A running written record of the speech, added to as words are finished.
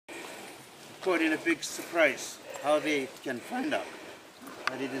caught in a big surprise how they can find out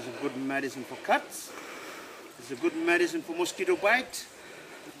that it is a good medicine for cuts, it's a good medicine for mosquito bite,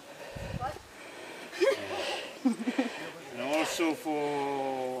 and also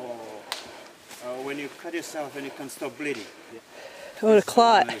for when you cut yourself and you can stop bleeding. Oh, to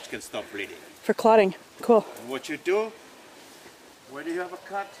clot. It can stop bleeding. For clotting. Cool. And what you do, when you have a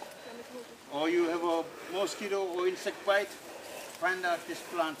cut, or you have a mosquito or insect bite, find out this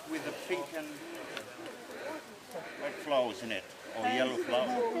plant with the pink and white flowers in it, or yellow flowers.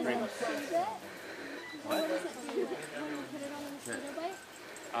 What?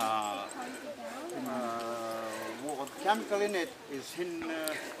 What chemical in it is in,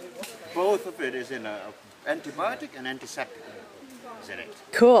 both of it is in a antibiotic and antiseptic. Is in it.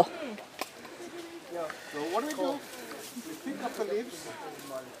 Cool. So what we do, we pick up the leaves,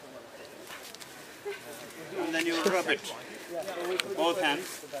 and then you rub it with both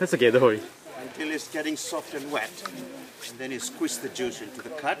hands. That's okay, don't worry. Until it's getting soft and wet. And then you squeeze the juice into the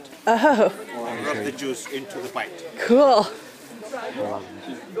cut. Oh. Or rub the juice into the bite. Cool.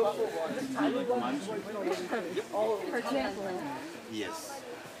 Yes.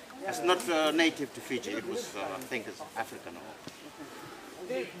 It's not native to Fiji. It was, I think, it's African.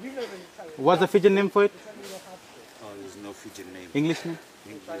 What's the Fijian name for it? Oh, there's no Fijian name. English name?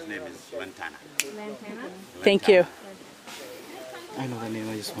 English name is latana. Thank you. I know the name,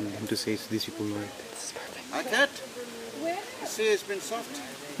 I just wanted him to say so these people know it. This is perfect. Like that. You see, it's been soft.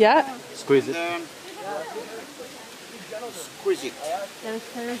 Yeah? Squeeze it. Squeeze it. That was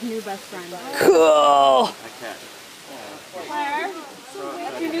Claire's new best friend. Cool. Like that. Claire,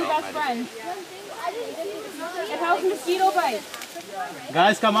 that's your new best friend. It helps mosquito bite.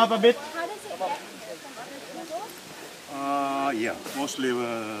 Guys, come up a bit. Yeah, mostly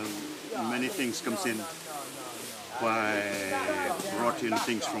many things comes in by brought in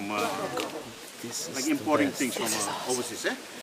things from like importing things from overseas.